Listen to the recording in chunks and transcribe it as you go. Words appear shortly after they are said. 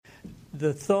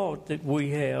The thought that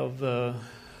we have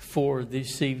for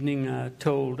this evening, I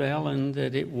told Alan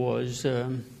that it was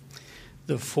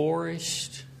the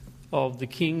forest of the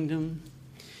kingdom,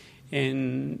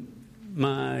 and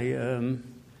my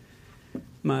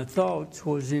thoughts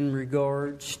was in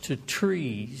regards to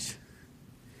trees,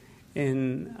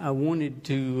 and I wanted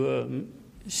to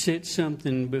set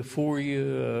something before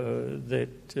you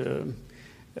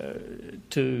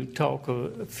to talk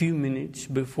a few minutes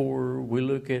before we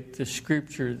look at the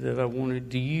scripture that I wanted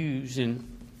to use.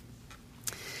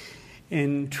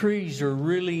 And trees are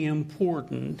really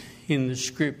important in the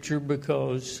scripture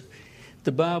because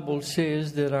the Bible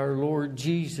says that our Lord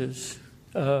Jesus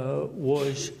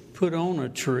was put on a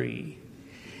tree.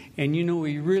 And you know,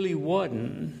 he really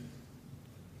wasn't.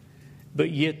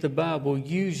 But yet the Bible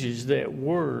uses that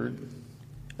word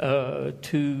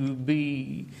to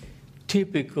be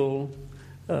typical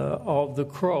of the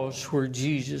cross where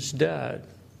Jesus died.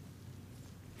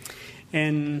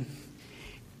 And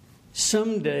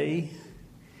someday,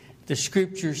 the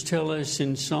scriptures tell us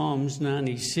in Psalms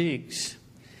 96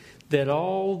 that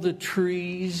all the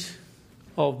trees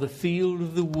of the field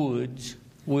of the woods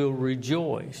will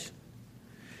rejoice.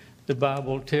 The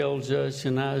Bible tells us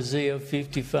in Isaiah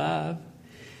 55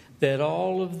 that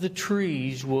all of the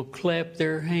trees will clap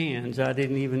their hands. I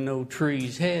didn't even know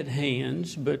trees had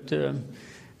hands, but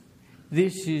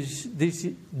this is.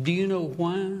 Do you know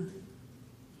why?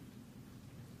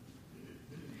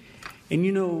 And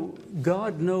you know,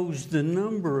 God knows the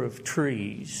number of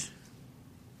trees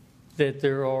that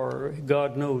there are.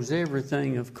 God knows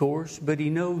everything, of course, but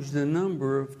He knows the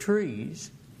number of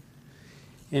trees.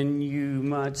 And you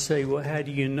might say, well, how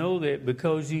do you know that?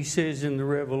 Because He says in the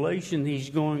Revelation He's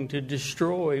going to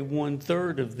destroy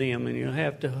 1/3 of them, and you'll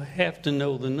have to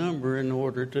know the number in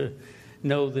order to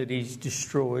know that He's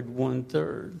destroyed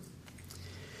 1/3.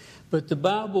 But the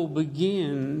Bible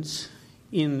begins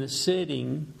in the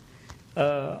setting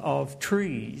of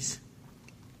trees.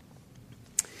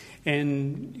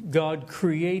 And God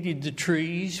created the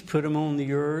trees, put them on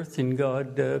the earth, and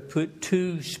God put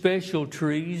two special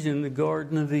trees in the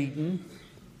Garden of Eden.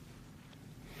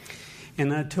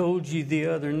 And I told you the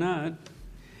other night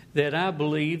that I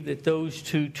believe that those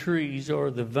two trees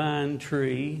are the vine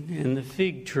tree and the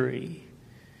fig tree.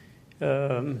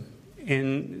 And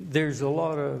there's a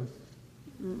lot of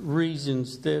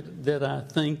reasons that I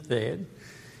think that.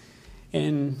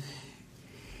 And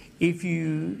if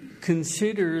you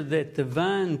consider that the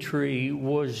vine tree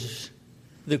was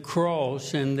the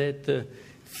cross and that the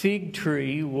fig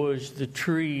tree was the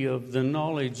tree of the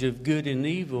knowledge of good and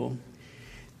evil,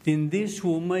 then this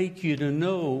will make you to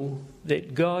know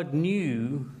that God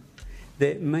knew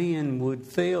that man would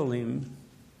fail Him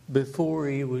before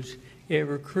he was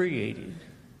ever created.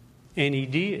 And He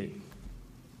did.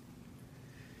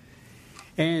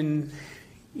 And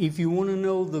if you want to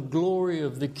know the glory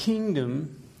of the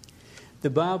kingdom, the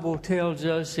Bible tells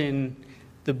us in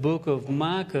the book of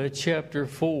Micah, chapter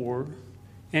 4,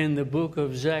 and the book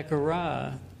of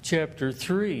Zechariah, chapter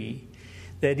 3,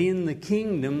 that in the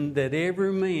kingdom that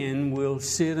every man will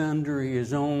sit under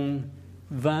his own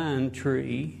vine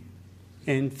tree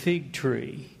and fig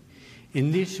tree.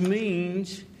 And this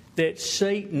means that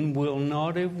Satan will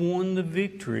not have won the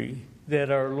victory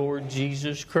that our Lord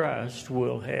Jesus Christ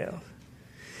will have.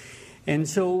 And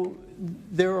so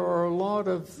there are a lot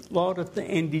of things.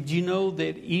 And did you know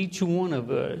that each one of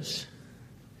us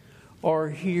are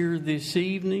here this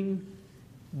evening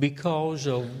because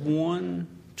of one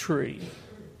tree?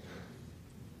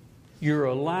 You're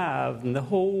alive, and the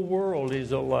whole world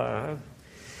is alive.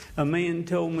 A man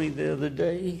told me the other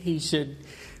day, he said,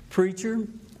 "Preacher,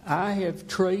 I have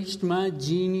traced my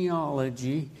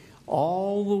genealogy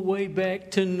all the way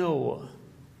back to Noah."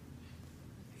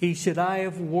 He said, "I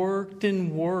have worked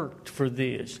and worked for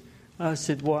this." I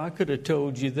said, "Well, I could have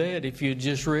told you that if you'd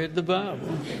just read the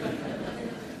Bible."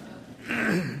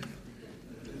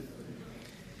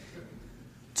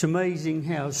 It's amazing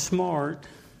how smart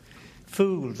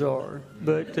fools are.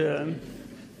 But at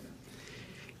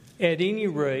any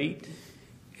rate,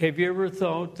 have you ever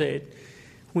thought that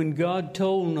when God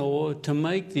told Noah to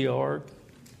make the ark,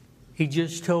 He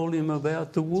just told him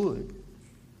about the wood?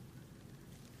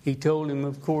 He told him,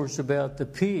 of course, about the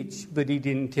pitch, but He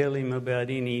didn't tell him about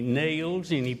any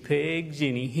nails, any pegs,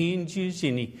 any hinges,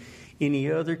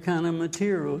 any other kind of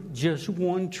material, just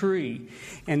one tree.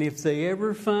 And if they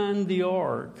ever find the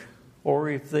ark, or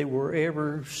if they were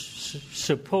ever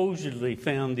supposedly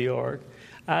found the ark,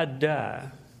 I'd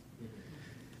die.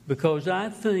 Because I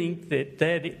think that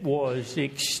it was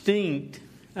extinct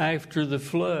after the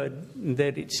flood,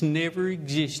 that it's never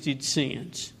existed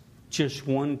since, just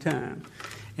one time.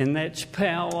 And that's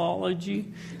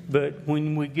Powology. But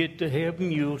when we get to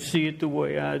heaven, you'll see it the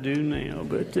way I do now.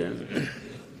 But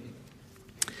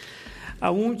I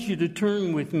want you to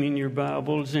turn with me in your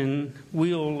Bibles, and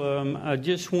I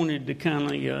just wanted to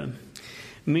kind of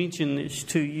mention this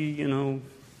to you. You know,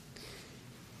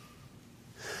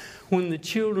 when the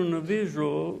children of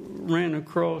Israel ran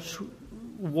across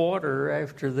water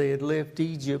after they had left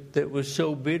Egypt that was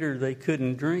so bitter they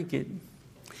couldn't drink it.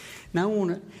 Now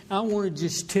I want to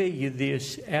just tell you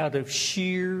this out of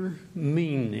sheer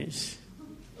meanness.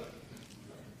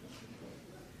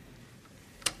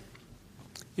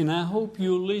 And I hope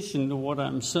you'll listen to what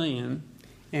I'm saying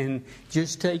and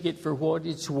just take it for what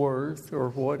it's worth or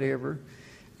whatever.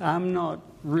 I've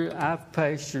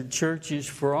pastored churches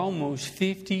for almost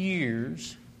 50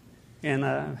 years, and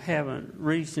I haven't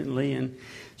recently. And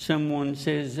someone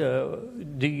says, does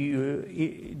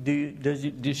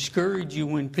it discourage you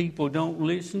when people don't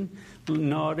listen?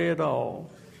 Not at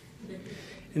all.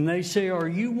 And they say, are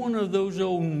you one of those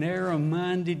old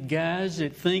narrow-minded guys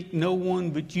that think no one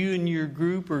but you and your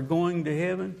group are going to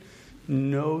heaven?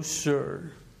 No,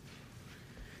 sir.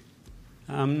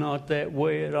 I'm not that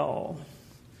way at all.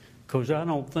 Because I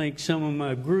don't think some of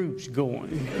my group's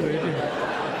going.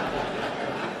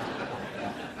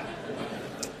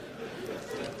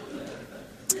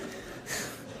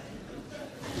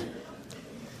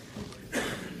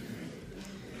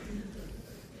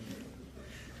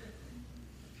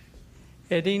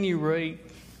 At any rate,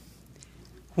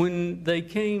 when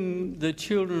the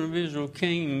children of Israel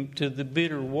came to the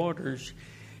bitter waters,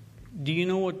 do you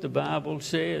know what the Bible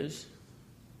says?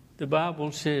 The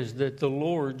Bible says that the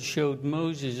Lord showed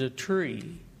Moses a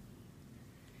tree,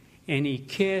 and he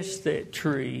cast that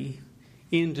tree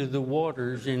into the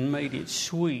waters and made it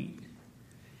sweet.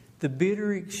 The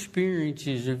bitter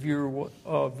experiences of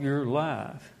your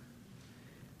life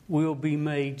will be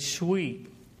made sweet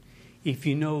if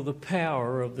you know the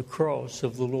power of the cross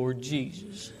of the Lord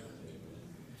Jesus.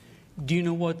 Do you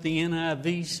know what the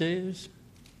NIV says?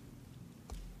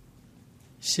 It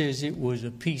says it was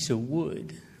a piece of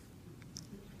wood.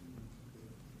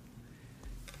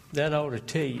 That ought to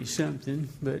tell you something.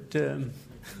 But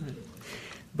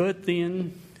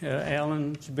then,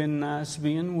 Alan, it's been nice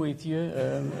being with you.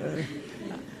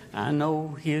 I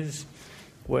know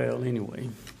anyway.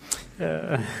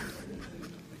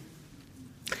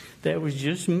 That was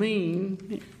just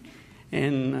mean,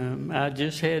 and I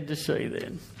just had to say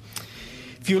that.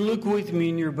 If you look with me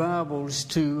in your Bibles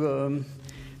to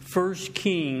 1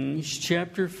 Kings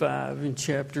chapter 5 and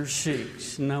chapter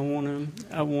 6, and I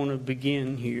want to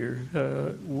begin here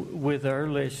with our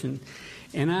lesson,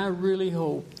 and I really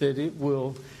hope that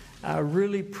I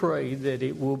really pray that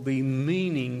it will be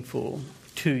meaningful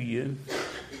to you,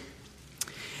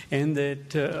 and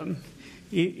that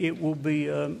it will be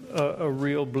a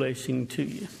real blessing to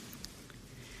you.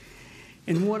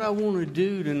 And what I want to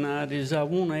do tonight is I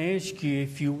want to ask you,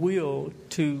 if you will,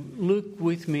 to look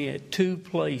with me at two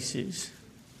places.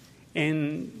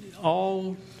 And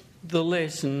all the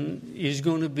lesson is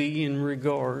going to be in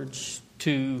regards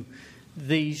to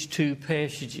these two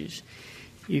passages.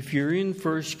 If you're in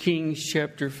 1 Kings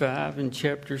chapter 5 and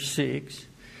chapter 6,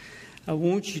 I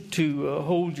want you to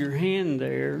hold your hand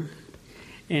there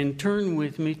and turn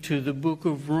with me to the book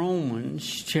of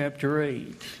Romans, chapter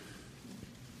 8.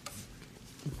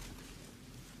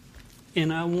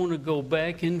 And I want to go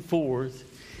back and forth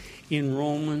in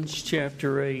Romans,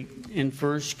 chapter 8, and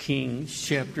 1 Kings,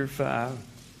 chapter 5,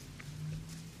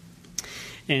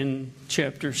 and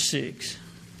chapter 6.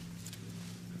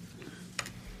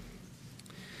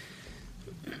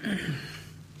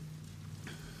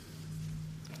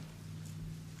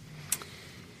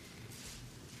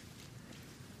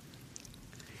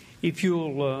 If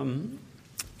you'll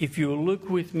look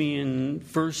with me in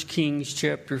 1 Kings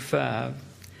chapter 5,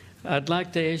 I'd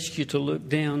like to ask you to look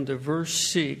down to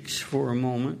verse 6 for a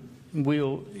moment.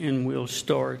 We'll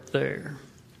start there.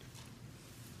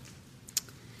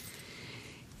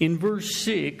 In verse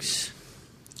 6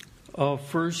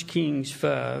 of 1 Kings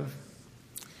 5,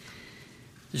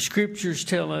 the Scriptures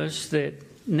tell us that,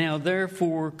 now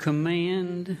therefore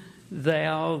command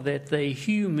thou that they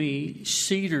hew me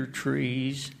cedar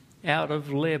trees out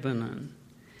of Lebanon,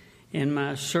 and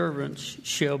my servants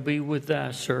shall be with thy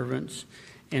servants,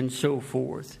 and so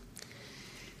forth.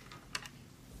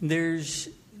 There's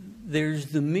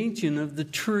the mention of the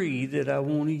tree that I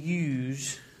want to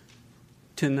use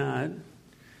tonight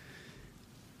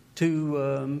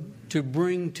to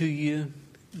bring to you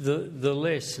the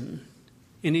lesson,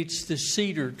 and it's the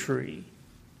cedar tree.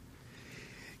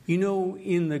 You know,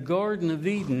 in the Garden of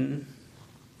Eden,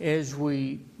 as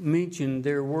we mentioned,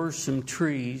 there were some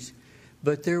trees,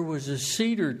 but there was a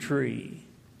cedar tree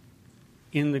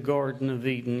in the Garden of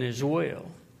Eden as well.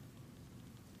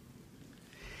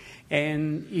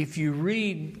 And if you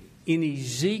read in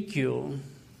Ezekiel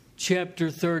chapter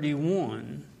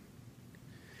 31,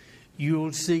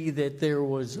 you'll see that there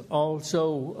was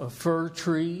also a fir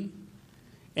tree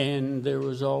and there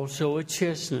was also a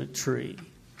chestnut tree.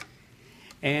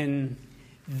 And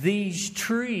these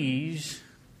trees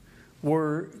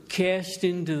were cast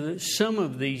into some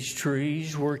of these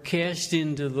trees were cast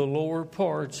into the lower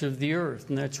parts of the earth,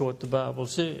 and that's what the Bible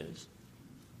says.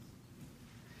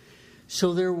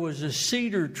 So there was a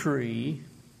cedar tree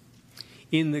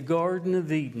in the Garden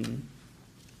of Eden,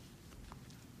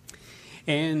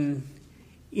 and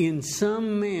in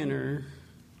some manner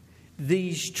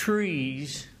these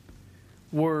trees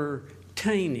were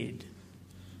tainted,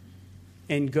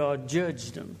 and God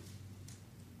judged them.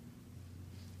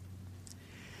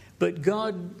 But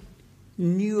God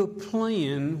knew a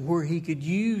plan where He could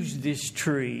use this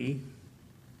tree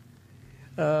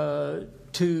to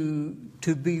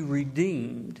be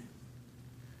redeemed.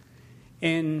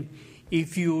 And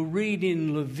if you'll read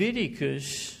in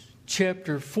Leviticus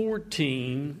chapter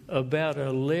 14 about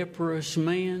a leprous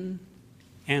man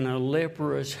and a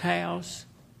leprous house,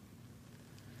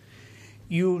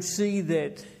 you'll see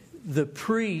that the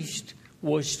priest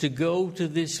was to go to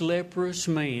this leprous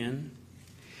man.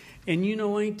 And you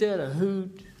know, ain't that a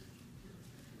hoot?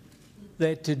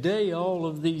 That today all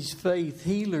of these faith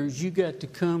healers, you got to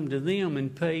come to them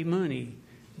and pay money.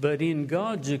 But in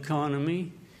God's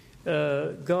economy,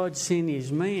 God sent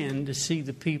His man to see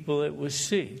the people that was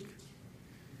sick.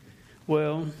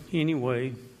 Well,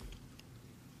 anyway,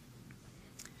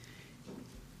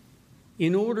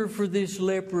 in order for this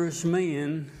leprous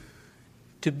man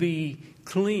to be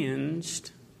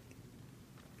cleansed,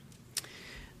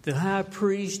 the high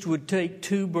priest would take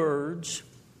 2 birds.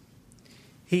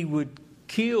 He would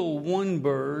kill one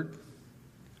bird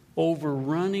over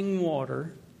running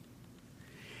water,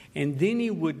 and then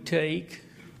he would take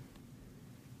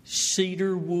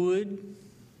cedar wood,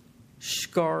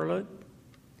 scarlet,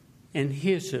 and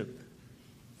hyssop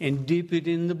and dip it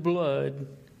in the blood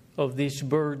of this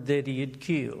bird that he had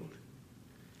killed.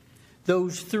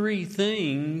 Those 3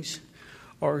 things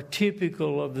are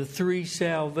typical of the 3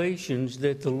 salvations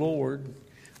that the Lord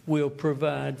will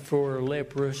provide for a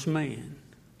leprous man: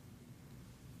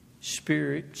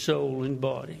 spirit, soul, and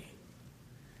body.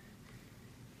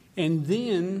 And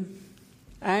then,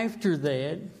 after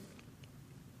that,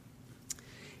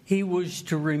 he was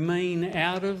to remain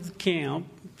out of the camp,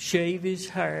 shave his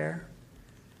hair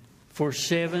for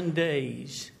 7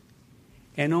 days.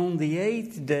 And on the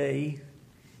 8th day,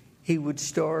 he would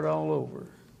start all over.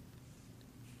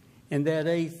 And that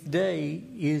 8th day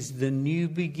is the new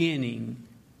beginning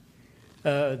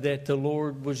that the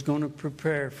Lord was going to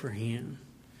prepare for him.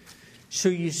 So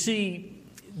you see,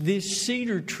 this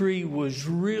cedar tree was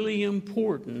really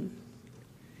important.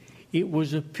 It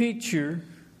was a picture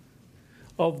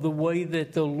of the way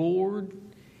that the Lord,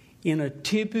 in a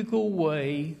typical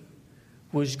way,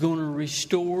 was going to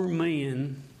restore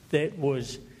man that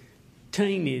was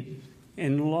tainted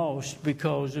and lost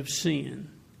because of sin.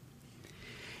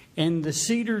 And the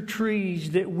cedar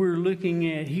trees that we're looking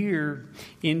at here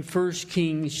in 1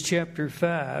 Kings chapter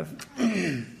 5,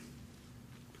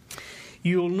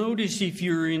 you'll notice if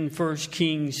you're in 1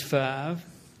 Kings 5,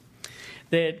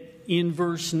 that in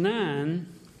verse 9,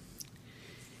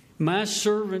 my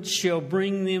servants shall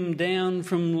bring them down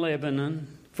from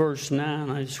Lebanon, verse 9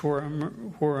 is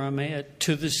where I'm at,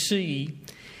 to the sea,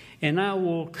 and I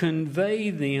will convey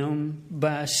them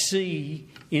by sea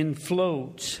in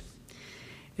floats.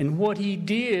 And what he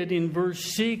did in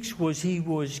verse 6 was he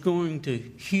was going to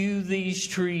hew these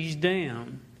trees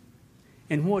down.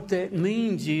 And what that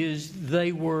means is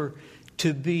they were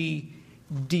to be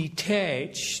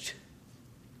detached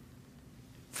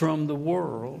from the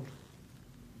world.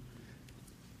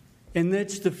 And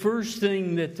that's the first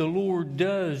thing that the Lord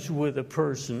does with a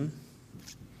person,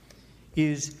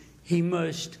 is He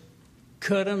must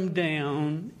cut them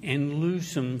down and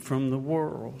loose them from the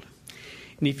world.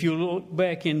 And if you look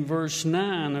back in verse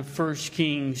 9 of 1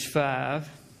 Kings 5,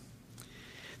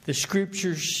 the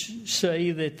scriptures say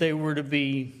that they were to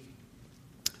be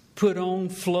put on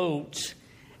floats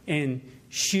and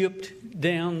shipped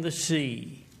down the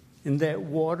sea. And that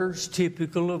water's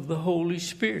typical of the Holy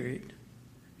Spirit,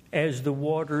 as the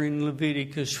water in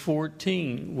Leviticus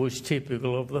 14 was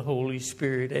typical of the Holy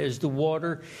Spirit, as the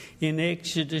water in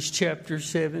Exodus chapter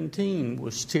 17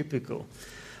 was typical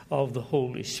of the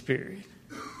Holy Spirit.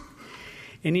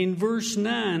 And in verse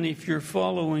 9, if you're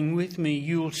following with me,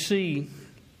 you'll see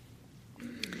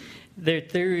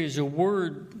that there is a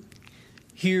word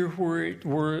here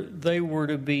where they were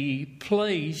to be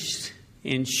placed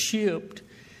and shipped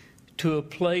to a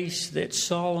place that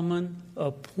Solomon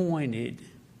appointed.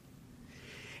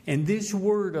 And this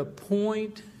word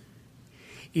appoint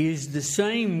is the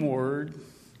same word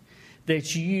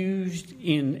that's used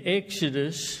in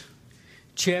Exodus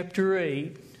chapter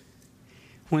 8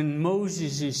 when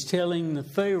Moses is telling the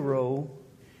Pharaoh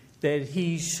that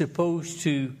he's supposed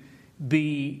to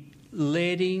be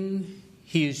letting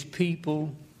his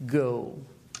people go,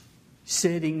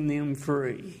 setting them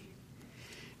free.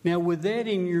 Now, with that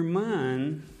in your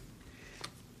mind,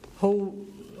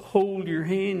 hold your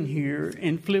hand here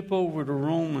and flip over to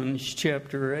Romans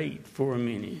chapter 8 for a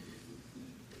minute.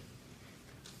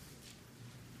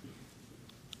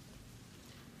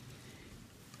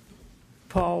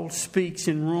 Paul speaks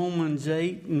in Romans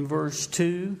 8 and verse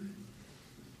 2,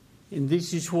 and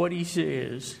this is what he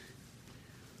says: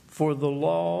 "For the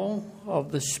law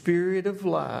of the Spirit of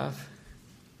life,"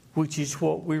 which is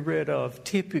what we read of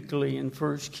typically in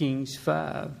 1 Kings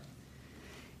 5,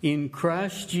 "in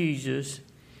Christ Jesus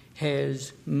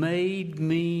has made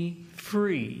me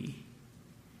free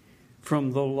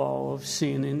from the law of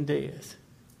sin and death."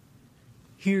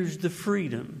 Here's the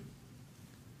freedom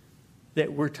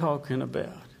that we're talking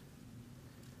about.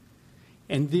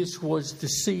 And this was the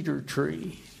cedar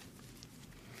tree.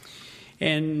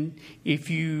 And if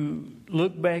you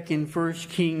look back in 1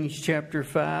 Kings chapter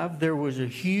 5, there was a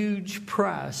huge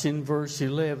price in verse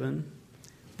 11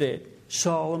 that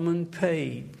Solomon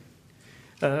paid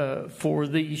for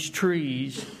these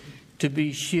trees to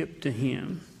be shipped to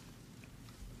him.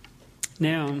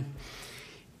 Now,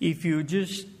 if you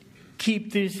just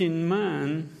keep this in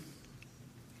mind,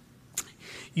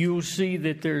 you'll see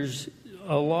that there's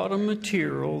a lot of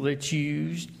material that's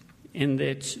used and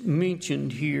that's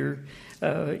mentioned here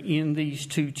in these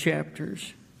two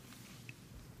chapters.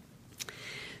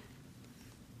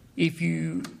 If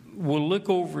you will look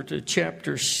over to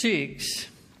chapter 6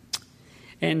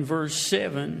 and verse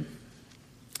 7,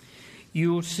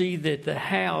 you'll see that the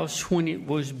house, when it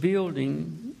was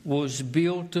building, was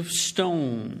built of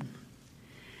stone,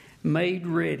 made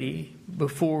ready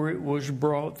before it was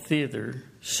brought thither,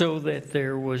 so that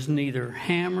there was neither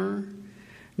hammer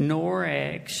nor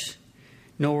axe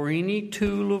nor any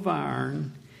tool of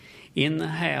iron in the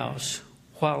house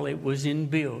while it was in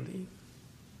building.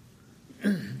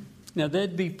 Now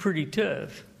that'd be pretty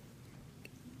tough.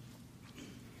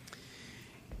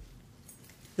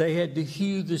 They had to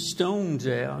hew the stones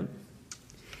out,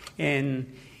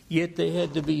 and yet they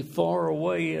had to be far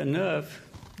away enough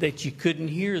that you couldn't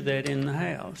hear that in the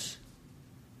house.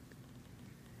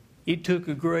 It took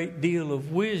a great deal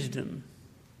of wisdom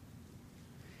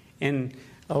and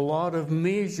a lot of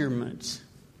measurements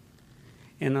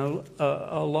and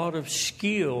a lot of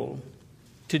skill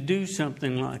to do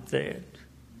something like that.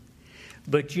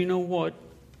 But you know what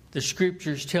the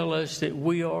scriptures tell us that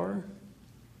we are?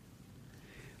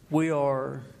 We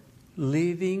are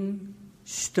living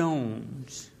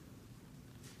stones.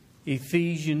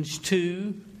 Ephesians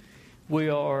 2, we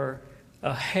are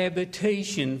a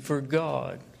habitation for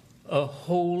God, a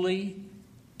holy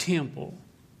temple.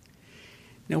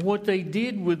 Now, what they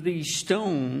did with these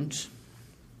stones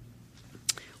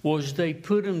was they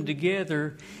put them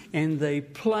together and they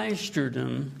plastered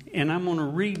them. And I'm going to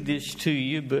read this to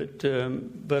you, but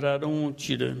I don't want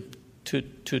you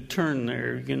to turn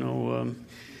there. You know,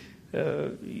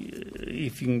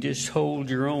 if you can just hold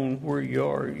your own where you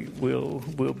are, we'll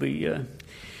be.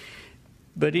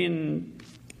 But in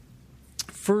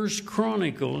 1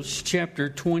 Chronicles chapter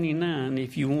 29,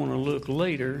 if you want to look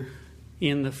later,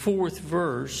 in the 4th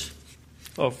verse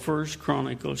of 1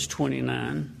 Chronicles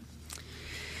 29,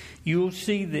 you'll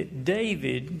see that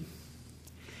David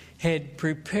had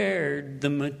prepared the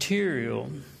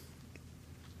material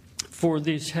for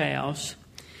this house,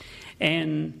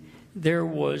 and there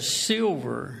was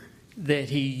silver that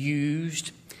he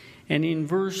used. And in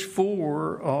verse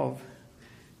 4 of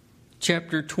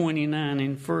chapter 29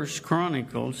 in 1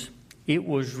 Chronicles, it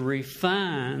was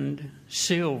refined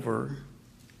silver,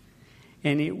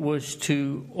 and it was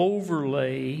to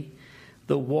overlay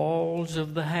the walls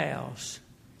of the house.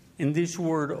 And this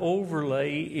word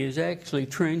overlay is actually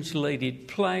translated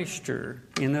plaster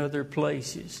in other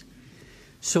places.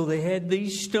 So they had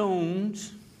these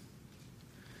stones,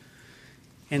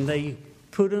 and they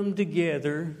put them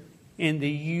together, and they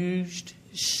used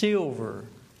silver.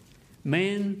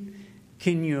 Man,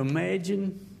 can you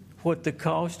imagine what the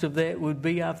cost of that would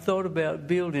be? I've thought about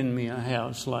building me a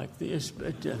house like this,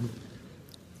 but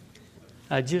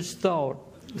I just thought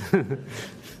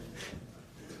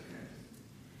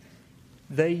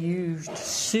they used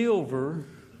silver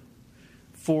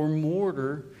for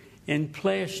mortar and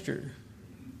plaster.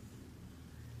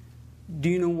 Do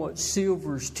you know what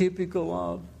silver is typical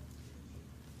of?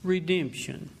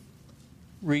 Redemption.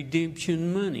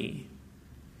 Redemption money.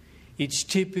 It's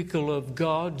typical of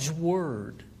God's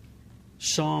Word.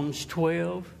 Psalms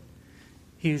 12,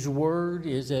 His Word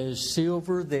is as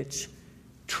silver that's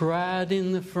tried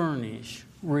in the furnace,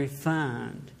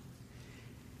 refined.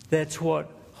 That's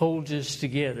what holds us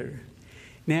together.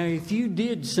 Now, if you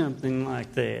did something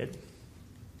like that,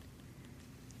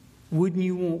 wouldn't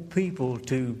you want people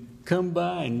to come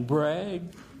by and brag?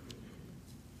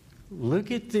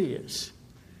 Look at this.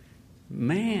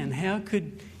 Man, how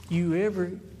could you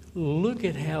ever look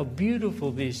at how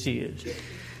beautiful this is?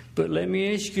 But let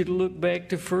me ask you to look back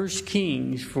to 1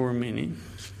 Kings for a minute.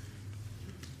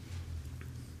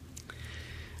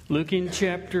 Look in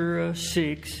chapter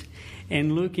 6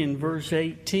 and look in verse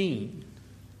 18.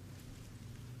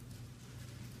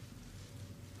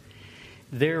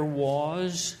 There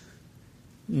was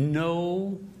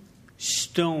no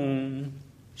stone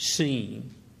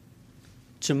seen.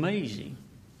 It's amazing.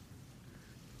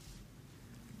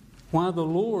 Why the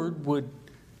Lord would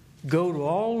go to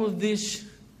all of this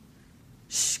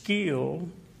skill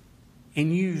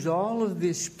and use all of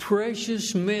this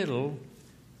precious metal,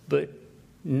 but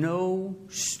no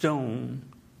stone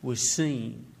was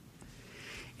seen.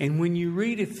 And when you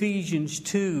read Ephesians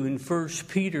 2 and 1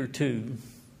 Peter 2,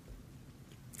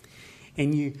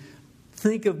 and you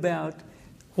think about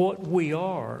what we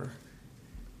are,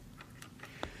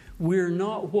 we're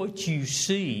not what you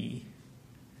see.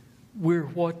 We're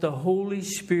what the Holy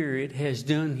Spirit has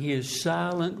done His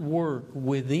silent work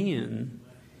within,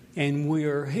 and we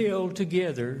are held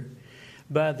together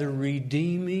by the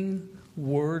redeeming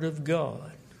Word of God.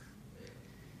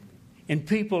 And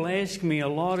people ask me a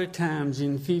lot of times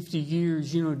in 50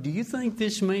 years, do you think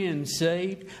this man's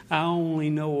saved? I only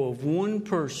know of one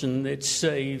person that's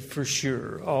saved for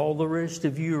sure. All the rest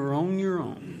of you are on your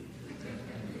own.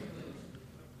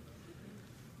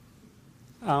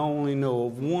 I only know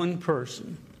of one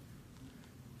person,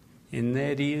 and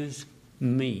that is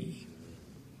me.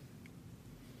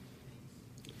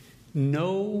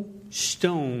 No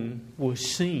stone was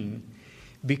seen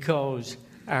because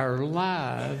our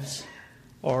lives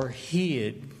are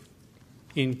hid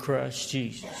in Christ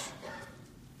Jesus.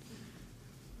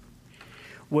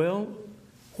 Well,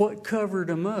 what covered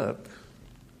them up?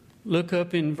 Look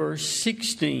up in verse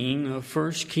 16 of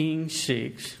 1 Kings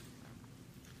 6.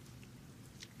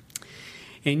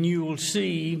 And you will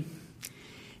see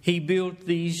he built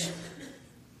these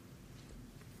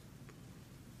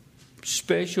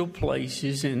special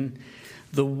places, and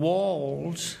the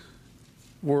walls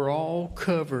were all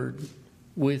covered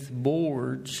with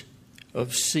boards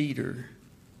of cedar.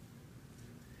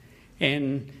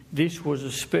 And this was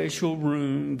a special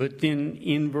room, but then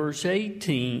in verse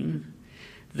 18,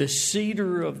 the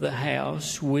cedar of the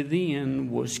house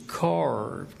within was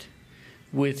carved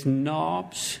with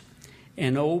knops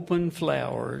and open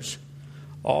flowers.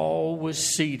 All was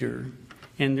cedar,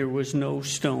 and there was no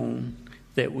stone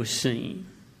that was seen.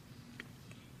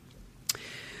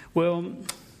 Well,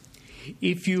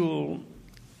 if you'll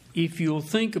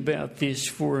think about this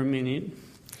for a minute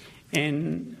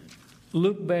and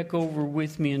look back over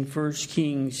with me in 1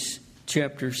 Kings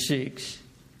chapter 6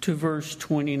 to verse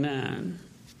 29.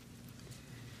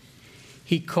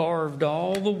 He carved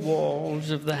all the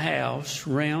walls of the house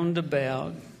round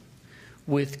about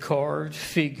with carved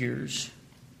figures,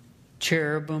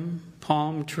 cherubim,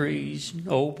 palm trees,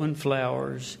 open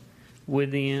flowers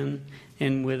within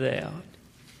and without.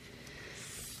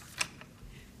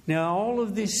 Now, all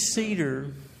of this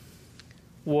cedar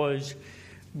was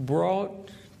brought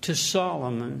to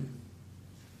Solomon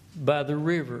by the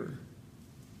river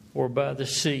or by the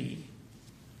sea.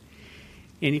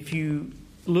 And if you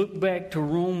look back to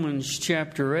Romans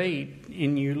chapter 8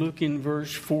 and you look in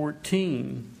verse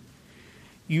 14,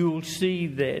 you'll see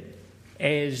that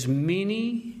as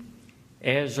many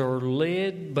as are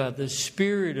led by the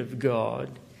Spirit of God,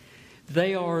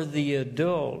 they are the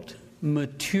adult,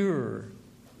 mature,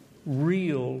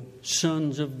 real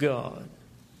sons of God.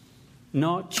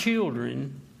 Not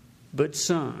children, but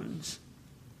sons.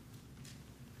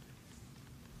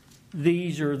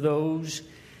 These are those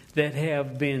that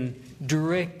have been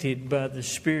directed by the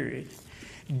Spirit.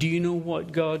 Do you know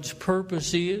what God's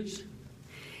purpose is?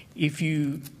 If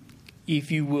you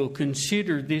will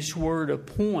consider this word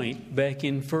appoint back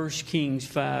in 1 Kings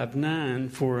 5:9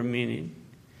 for a minute,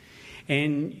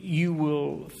 And you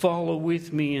will follow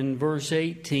with me in verse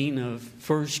 18 of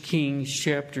 1 Kings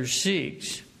chapter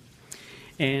 6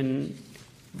 and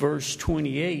verse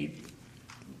 28.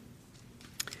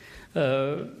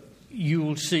 You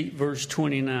will see, verse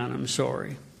 29, I'm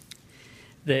sorry,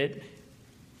 that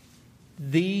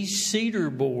these cedar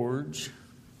boards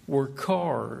were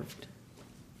carved.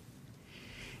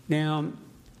 Now,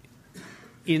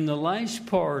 in the last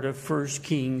part of 1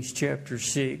 Kings chapter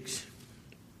 6,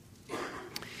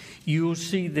 you'll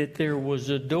see that there was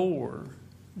a door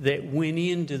that went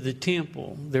into the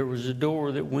temple. There was a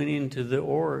door that went into the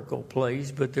oracle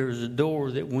place, but there was a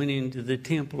door that went into the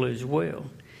temple as well.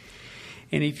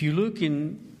 And if you look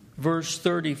in verse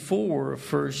 34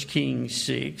 of 1 Kings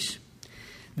 6,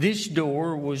 this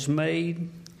door was made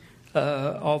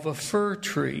of a fir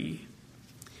tree.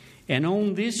 And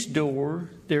on this door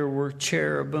there were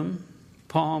cherubim,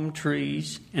 palm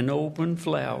trees, and open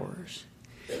flowers.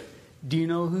 Do you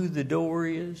know who the door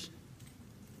is?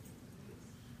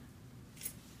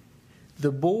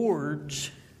 The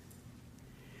boards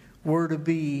were to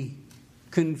be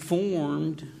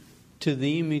conformed to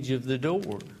the image of the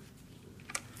door.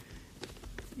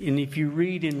 And if you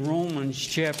read in Romans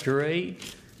chapter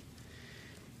 8,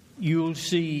 you'll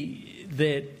see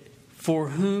that for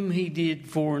whom he did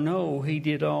foreknow, he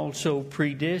did also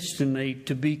predestinate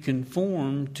to be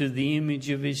conformed to the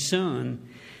image of his Son,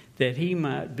 that he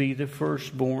might be the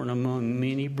firstborn among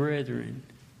many brethren.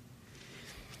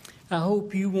 I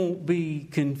hope you won't be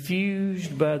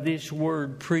confused by this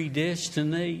word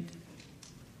predestinate.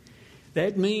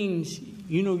 That means,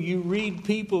 you read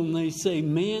people and they say,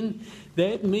 man,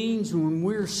 that means when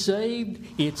we're saved,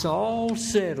 it's all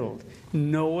settled.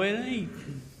 No, it ain't.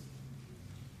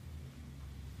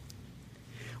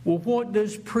 Well, what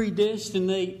does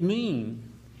predestinate mean?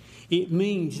 It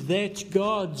means that's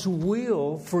God's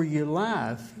will for your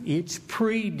life. It's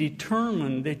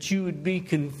predetermined that you would be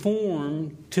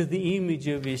conformed to the image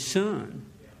of His Son.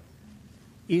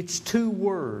 It's two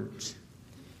words.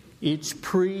 It's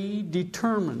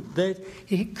predetermined. That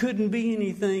it couldn't be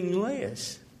anything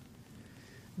less.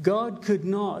 God could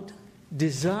not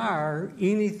desire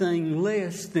anything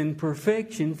less than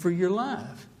perfection for your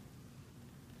life.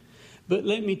 But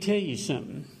let me tell you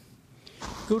something.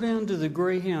 Go down to the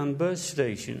Greyhound bus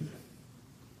station.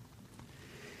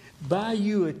 Buy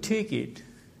you a ticket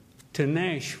to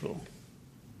Nashville.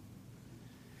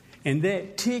 And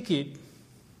that ticket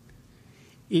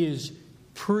is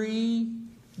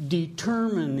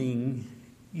predetermining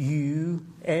you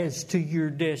as to your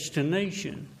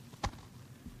destination.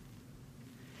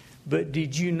 But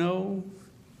did you know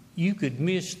you could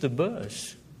miss the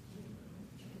bus?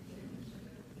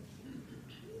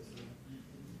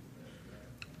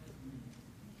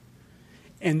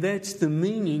 And that's the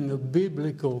meaning of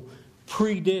biblical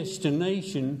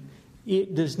predestination.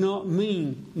 It does not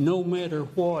mean no matter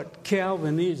what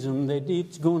Calvinism, that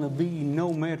it's going to be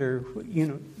no matter,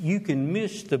 you can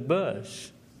miss the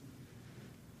bus.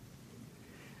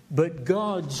 But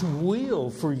God's will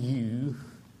for you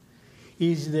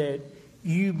is that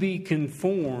you be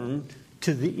conformed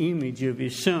to the image of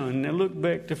His Son. Now look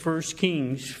back to 1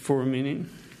 Kings for a minute.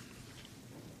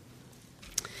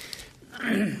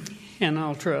 And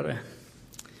I'll try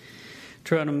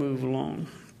to move along.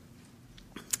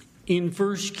 In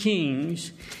 1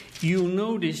 Kings, you'll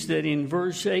notice that in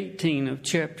verse 18 of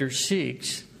chapter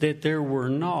 6 that there were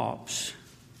knops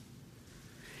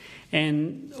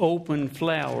and open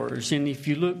flowers. And if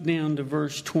you look down to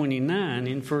verse 29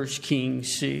 in 1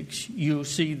 Kings 6, you'll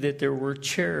see that there were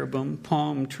cherubim,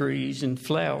 palm trees, and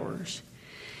flowers.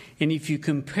 And if you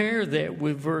compare that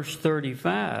with verse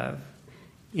 35,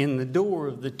 in the door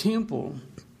of the temple,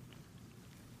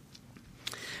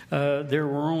 there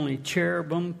were only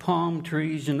cherubim, palm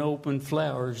trees, and open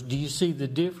flowers. Do you see the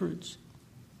difference?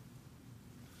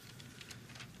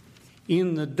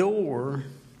 In the door,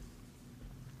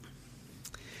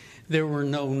 there were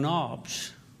no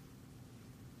knobs.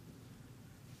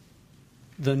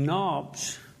 The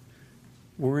knobs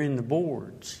were in the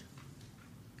boards.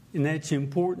 And that's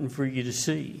important for you to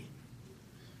see.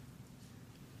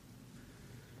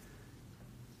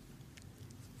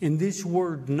 And this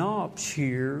word knops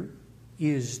here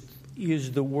is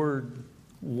the word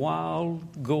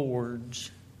wild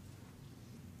gourds.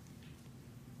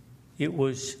 It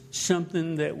was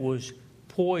something that was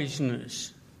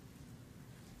poisonous,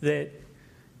 that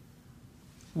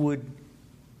would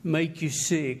make you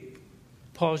sick,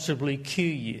 possibly kill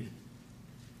you.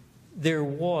 There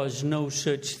was no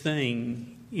such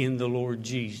thing in the Lord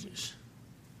Jesus.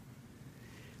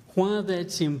 Why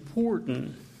that's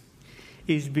important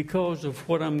is because of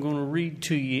what I'm going to read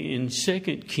to you in 2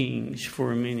 Kings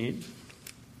for a minute.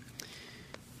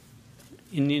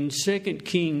 And in 2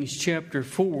 Kings chapter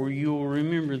 4, you'll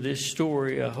remember this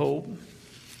story, I hope,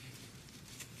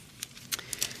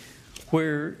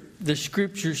 where the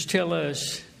scriptures tell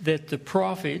us that the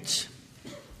prophets,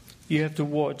 you have to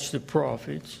watch the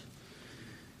prophets.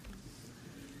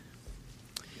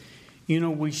 You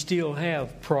know, we still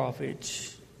have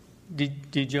prophets.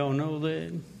 Did y'all know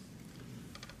that?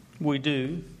 We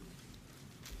do.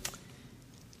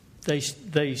 They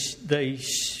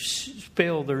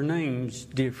spell their names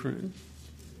different.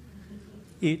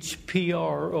 It's Profits.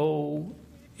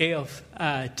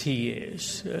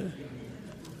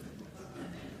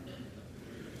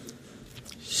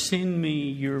 Send me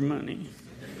your money.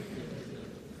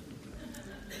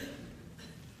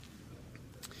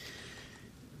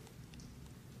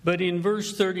 But in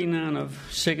verse 39 of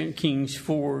 2 Kings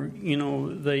 4, you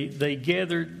know, they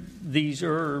gathered these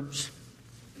herbs.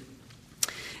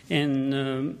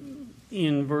 And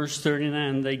in verse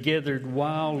 39, they gathered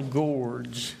wild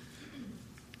gourds.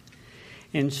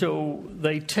 And so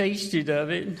they tasted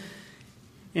of it,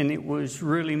 and it was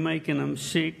really making them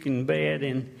sick and bad.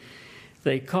 And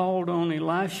they called on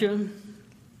Elisha.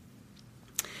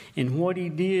 And what he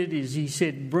did is he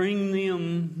said, bring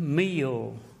them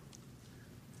meal.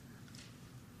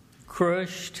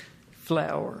 Crushed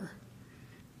flour.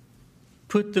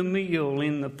 Put the meal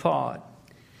in the pot.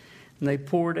 And they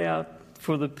poured out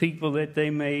for the people that they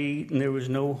made, and there was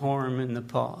no harm in the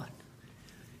pot.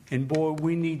 And boy,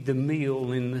 we need the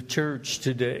meal in the church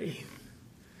today.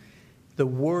 The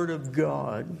Word of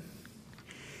God.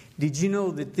 Did you know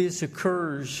that this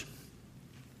occurs,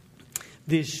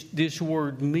 this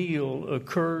word meal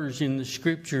occurs in the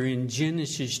Scripture in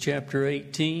Genesis chapter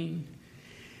 18?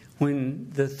 When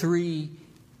the three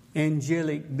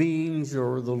angelic beings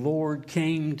or the Lord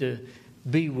came to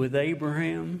be with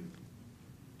Abraham.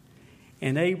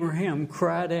 And Abraham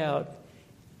cried out,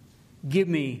 give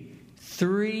me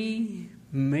 3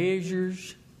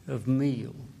 measures of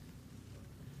meal.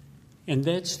 And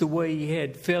that's the way he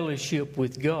had fellowship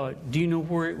with God. Do you know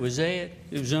where it was at?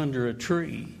 It was under a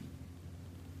tree.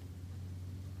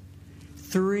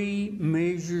 3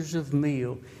 measures of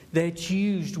meal. That's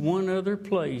used one other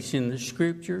place in the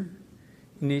Scripture.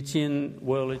 And it's in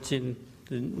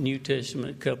the New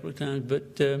Testament a couple of times.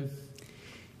 But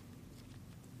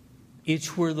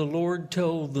it's where the Lord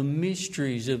told the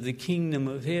mysteries of the kingdom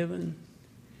of heaven.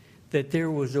 That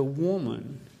there was a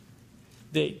woman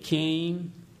that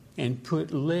came and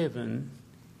put leaven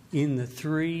in the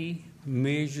 3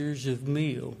 measures of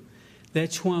meal.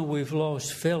 That's why we've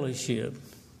lost fellowship.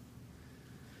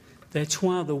 That's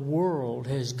why the world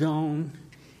has gone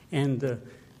and the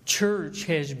church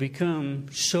has become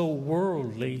so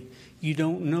worldly, you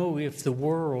don't know if the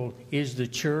world is the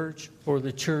church or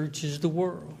the church is the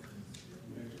world.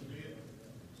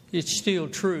 It's still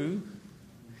true.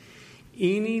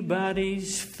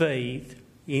 Anybody's faith,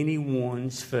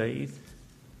 anyone's faith,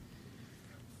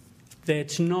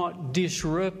 that's not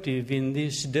disruptive in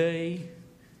this day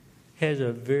has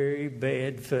a very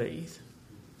bad faith.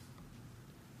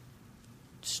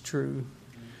 It's true.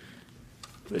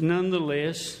 But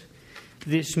nonetheless,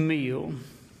 this meal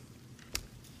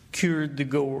cured the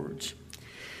gourds.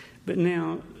 But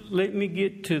now, let me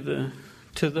get to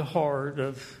the heart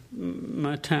of,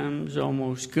 my time's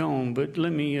almost gone, but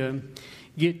let me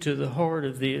get to the heart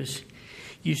of this.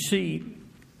 You see,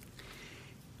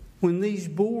 when these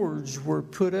boards were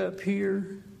put up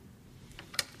here,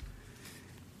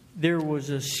 there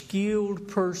was a skilled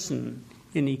person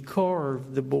and he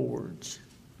carved the boards.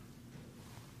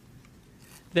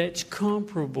 That's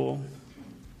comparable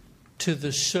to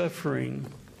the suffering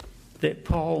that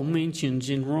Paul mentions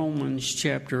in Romans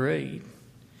chapter 8.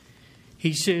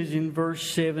 He says in verse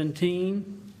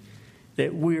 17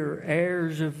 that we're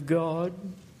heirs of God,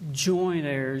 joint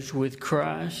heirs with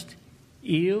Christ,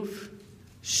 if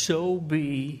so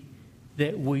be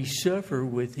that we suffer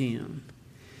with Him.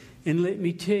 And let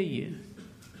me tell you,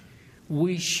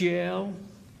 we shall,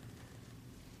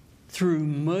 through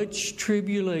much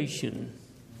tribulation,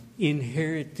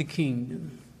 inherit the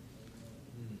kingdom.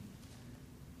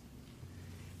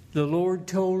 The Lord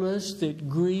told us that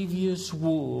grievous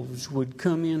wolves would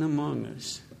come in among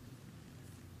us.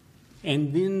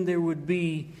 And then there would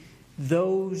be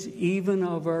those even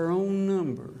of our own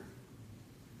number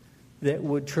that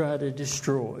would try to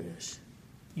destroy us.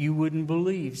 You wouldn't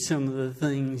believe some of the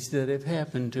things that have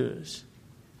happened to us.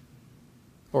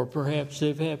 Or perhaps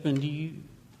they've happened to you.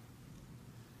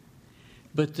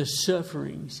 But the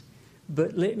sufferings.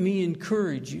 But let me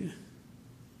encourage you.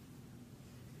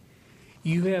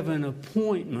 You have an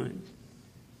appointment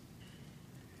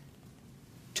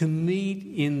to meet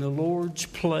in the Lord's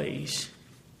place.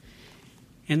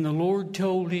 And the Lord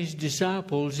told His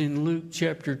disciples in Luke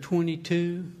chapter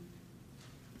 22,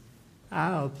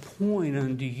 I appoint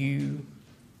unto you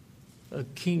a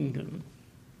kingdom.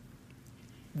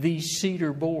 These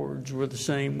cedar boards were the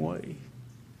same way.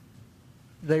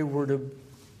 They were to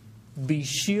be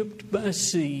shipped by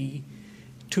sea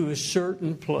to a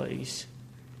certain place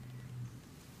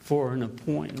for an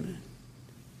appointment.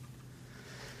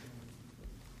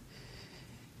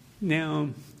 Now,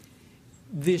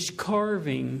 this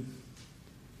carving,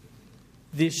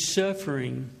 this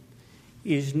suffering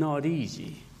is not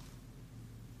easy.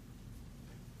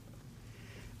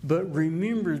 But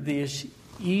remember this,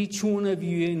 each one of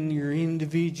you in your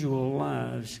individual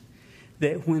lives,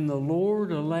 that when the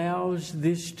Lord allows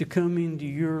this to come into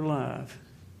your life,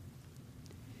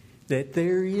 that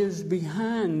there is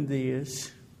behind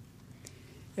this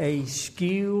a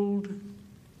skilled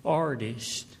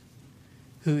artist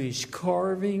who is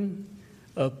carving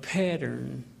a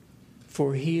pattern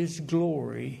for His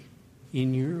glory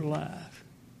in your life.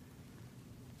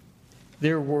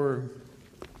 There were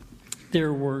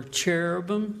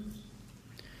cherubim.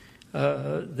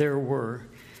 There were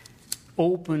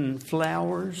open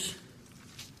flowers.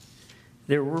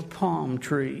 There were palm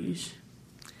trees.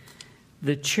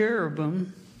 The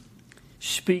cherubim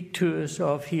speak to us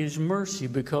of His mercy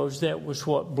because that was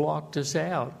what blocked us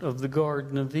out of the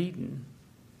Garden of Eden.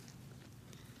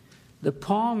 The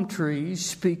palm trees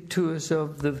speak to us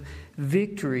of the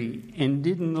victory. And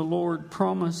didn't the Lord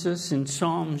promise us in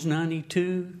Psalms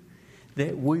 92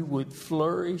 that we would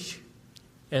flourish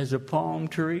as a palm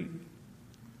tree?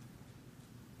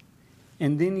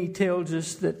 And then He tells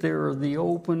us that there are the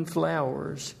open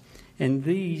flowers, and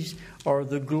these are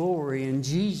the glory. And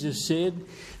Jesus said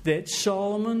that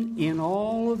Solomon, in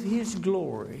all of his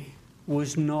glory,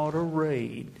 was not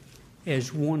arrayed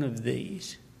as one of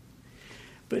these.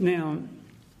 But now,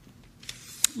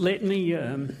 let me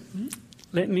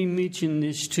mention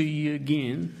this to you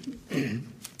again.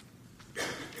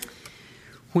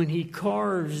 When He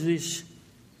carves this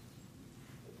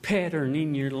pattern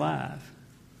in your life,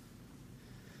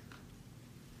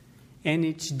 and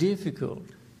it's difficult,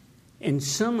 and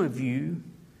some of you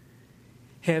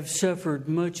have suffered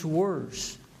much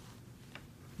worse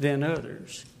than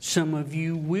others. Some of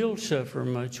you will suffer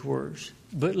much worse.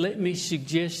 But let me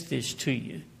suggest this to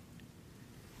you.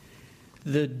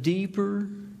 The deeper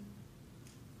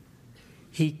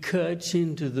He cuts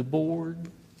into the board,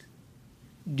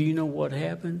 do you know what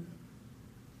happened?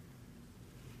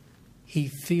 He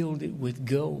filled it with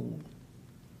gold.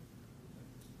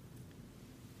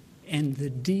 And the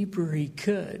deeper He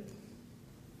cut,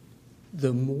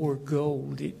 the more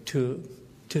gold it took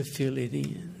to fill it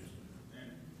in.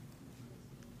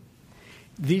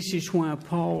 This is why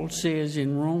Paul says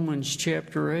in Romans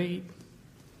chapter 8,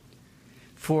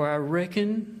 for I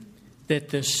reckon that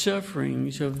the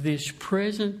sufferings of this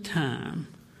present time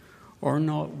are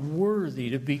not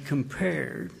worthy to be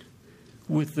compared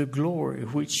with the glory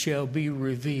which shall be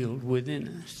revealed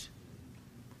within us.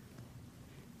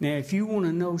 Now, if you want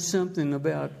to know something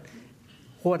about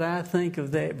what I think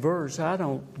of that verse, I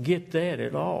don't get that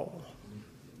at all.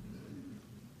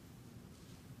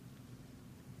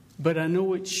 But I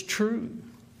know it's true.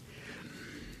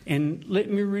 And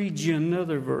let me read you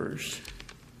another verse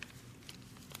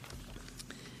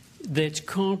that's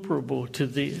comparable to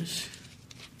this.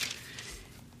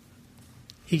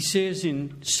 He says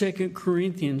in 2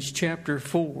 Corinthians chapter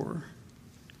 4,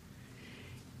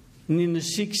 and in the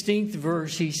 16th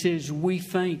verse he says, we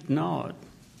faint not,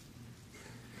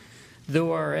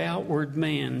 though our outward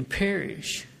man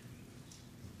perish,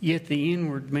 yet the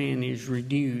inward man is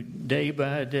renewed day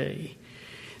by day.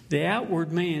 The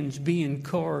outward man's being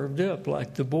carved up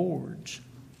like the boards.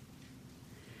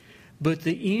 But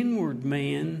the inward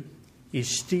man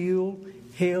is still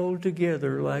held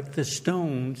together like the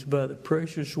stones by the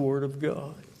precious Word of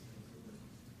God.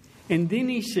 And then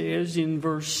he says in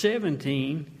verse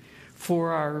 17,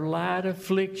 for our light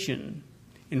affliction.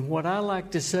 And what I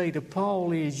like to say to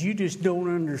Paul is, you just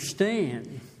don't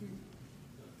understand.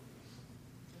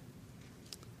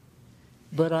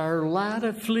 But our light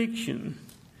affliction,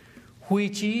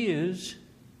 which is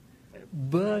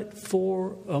but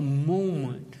for a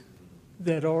moment,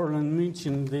 that Arlen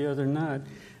mentioned the other night,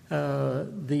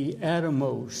 the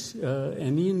atomos,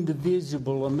 an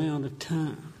indivisible amount of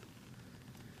time.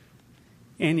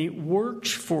 And it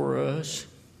works for us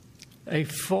a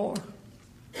far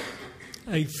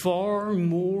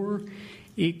more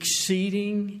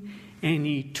exceeding and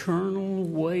eternal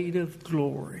weight of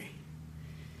glory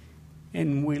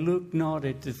And we look not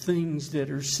at the things that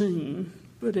are seen,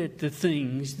 but at the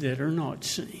things that are not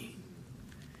seen.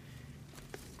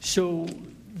 So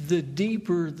the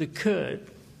deeper the cut,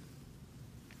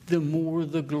 the more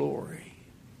the glory.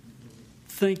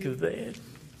 Think of that.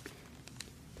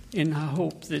 And I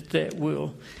hope that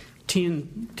will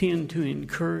tend to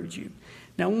encourage you.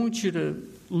 Now I want you to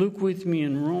look with me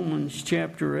in Romans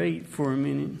chapter 8 for a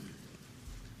minute.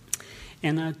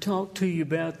 And I talked to you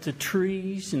about the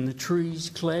trees and the trees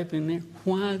clapping there.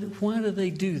 Why do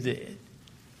they do that?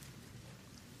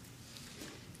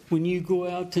 When you go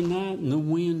out tonight and the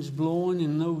wind's blowing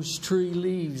and those tree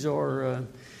leaves are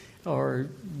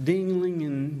dingling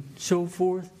and so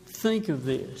forth, think of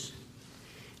this.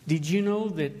 Did you know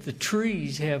that the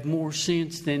trees have more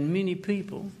sense than many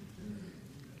people?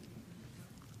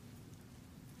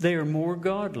 They are more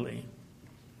godly.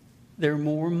 They're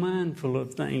more mindful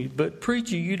of things. But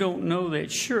preacher, you don't know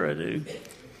that. Sure I do.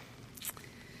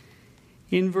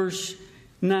 In verse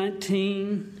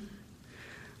 19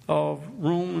 of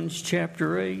Romans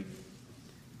chapter 8,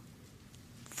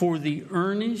 for the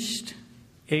earnest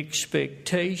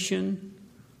expectation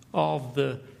of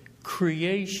the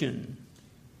creation.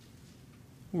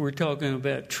 We're talking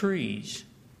about trees.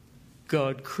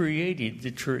 God created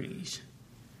the trees.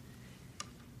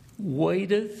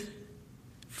 Waiteth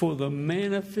for the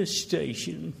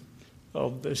manifestation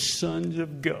of the sons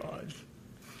of God.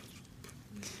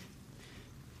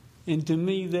 And to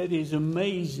me that is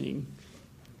amazing.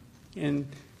 And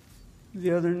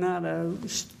the other night I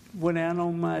went out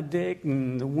on my deck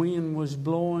and the wind was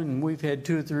blowing and we've had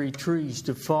 2 or 3 trees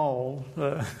to fall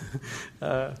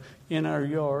in our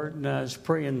yard, and I was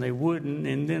praying they wouldn't.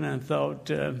 And then I thought,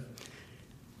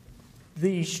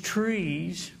 these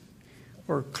trees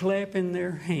are clapping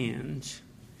their hands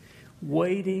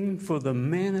waiting for the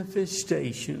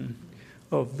manifestation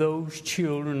of those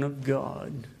children of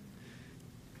God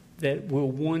that will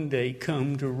one day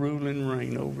come to rule and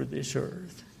reign over this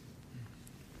earth.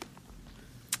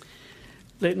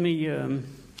 Let me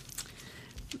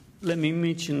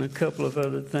mention a couple of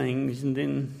other things, and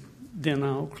then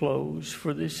I'll close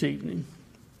for this evening.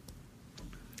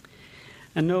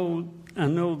 I know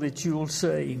that you'll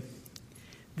say,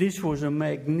 this was a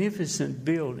magnificent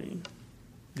building.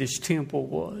 This temple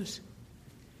was.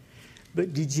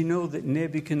 But did you know that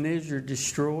Nebuchadnezzar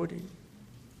destroyed it?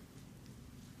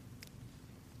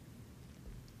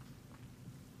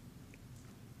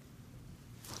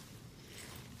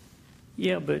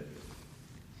 Yeah, but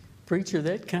preacher,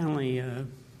 that kind of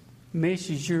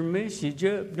messes your message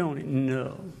up, don't it?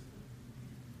 No.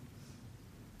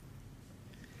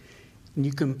 And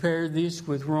you compare this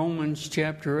with Romans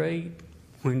chapter 8,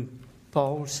 when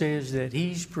Paul says that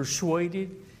he's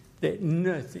persuaded that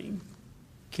nothing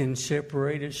can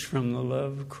separate us from the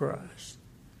love of Christ.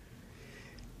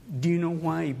 Do you know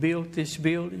why he built this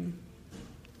building?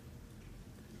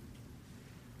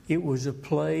 It was a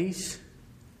place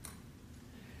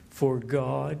for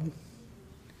God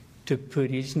to put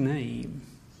his name.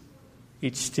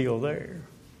 It's still there.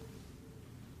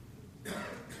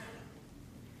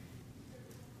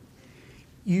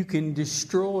 You can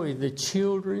destroy the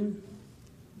children,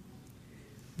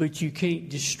 but you can't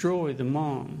destroy the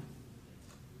mom.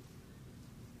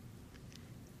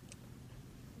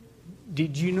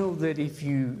 Did you know that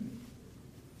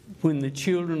when the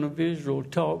children of Israel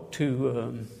talked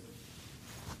to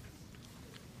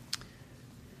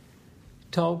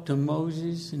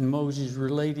Moses, and Moses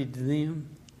related to them?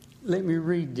 Let me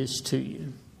read this to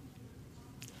you.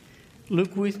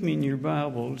 Look with me in your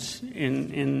Bibles,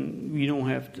 and you don't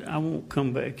have to, I won't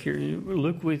come back here.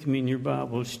 Look with me in your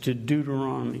Bibles to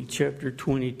Deuteronomy chapter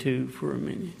 22 for a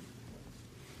minute.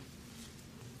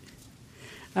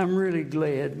 I'm really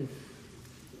glad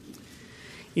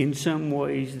in some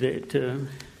ways that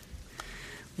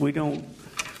we don't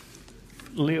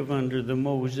live under the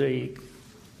Mosaic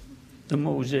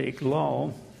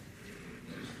law.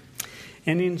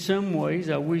 And in some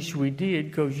ways, I wish we did,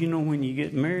 because you know, when you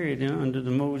get married under the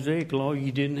Mosaic law,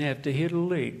 you didn't have to hit a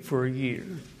lick for a year.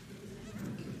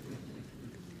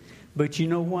 But you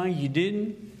know why you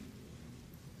didn't?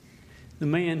 The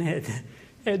man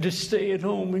had to stay at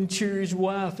home and cheer his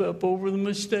wife up over the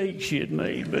mistakes she had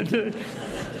made. But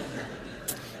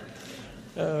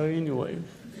anyway,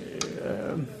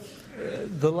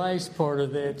 the last part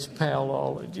of that's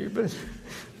palology, but.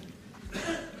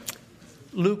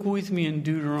 Look with me in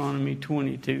Deuteronomy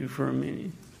 22 for a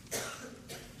minute.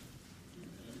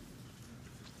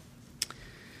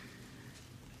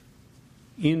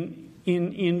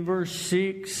 In verse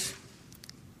 6,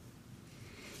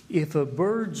 if a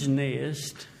bird's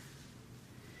nest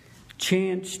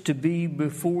chance to be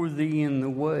before thee in the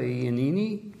way, in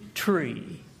any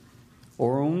tree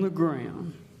or on the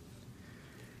ground,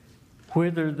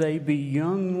 whether they be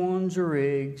young ones or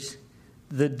eggs,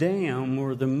 the dam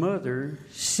or the mother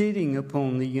sitting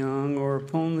upon the young or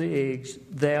upon the eggs,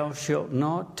 thou shalt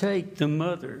not take the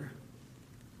mother,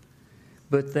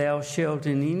 but thou shalt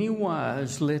in any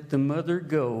wise let the mother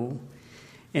go,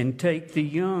 and take the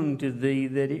young to thee,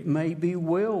 that it may be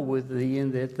well with thee,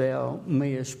 and that thou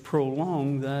mayest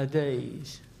prolong thy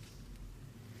days.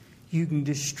 You can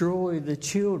destroy the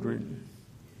children,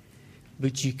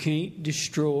 but you can't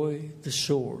destroy the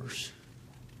source.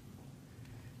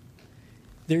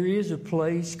 There is a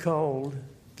place called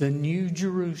the New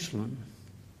Jerusalem.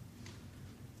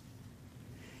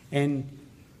 And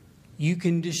you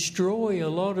can destroy a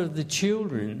lot of the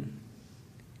children,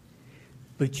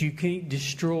 but you can't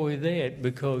destroy that,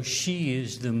 because she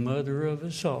is the mother of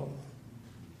us all.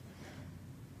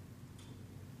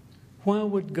 Why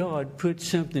would God put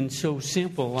something so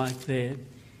simple like that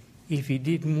if He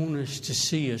didn't want us to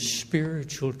see a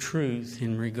spiritual truth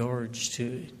in regards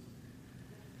to it?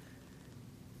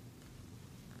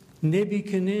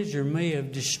 Nebuchadnezzar may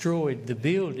have destroyed the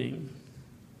building,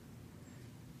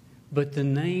 but the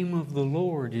name of the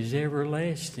Lord is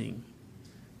everlasting.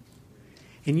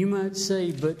 And you might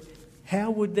say, but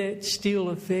how would that still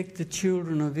affect the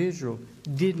children of Israel?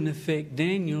 Didn't affect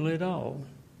Daniel at all.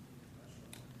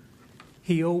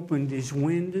 He opened his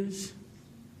windows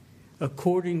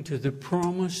according to the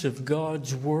promise of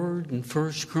God's word in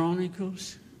 1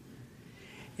 Chronicles.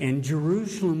 And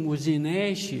Jerusalem was in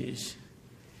ashes,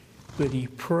 but he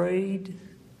prayed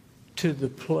to the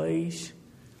place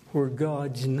where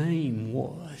God's name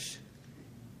was.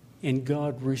 And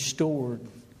God restored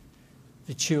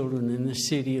the children in the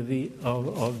city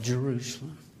of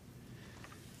Jerusalem.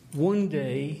 One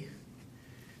day,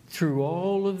 through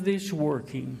all of this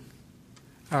working,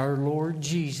 our Lord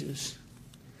Jesus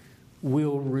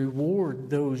will reward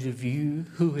those of you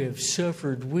who have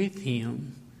suffered with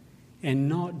Him and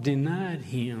not denied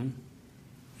Him,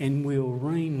 and will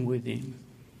reign with Him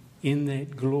in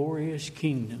that glorious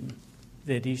kingdom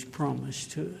that He's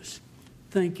promised to us.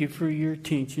 Thank you for your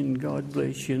attention. God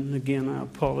bless you. And again, I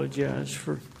apologize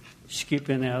for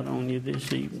skipping out on you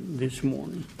this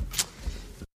morning.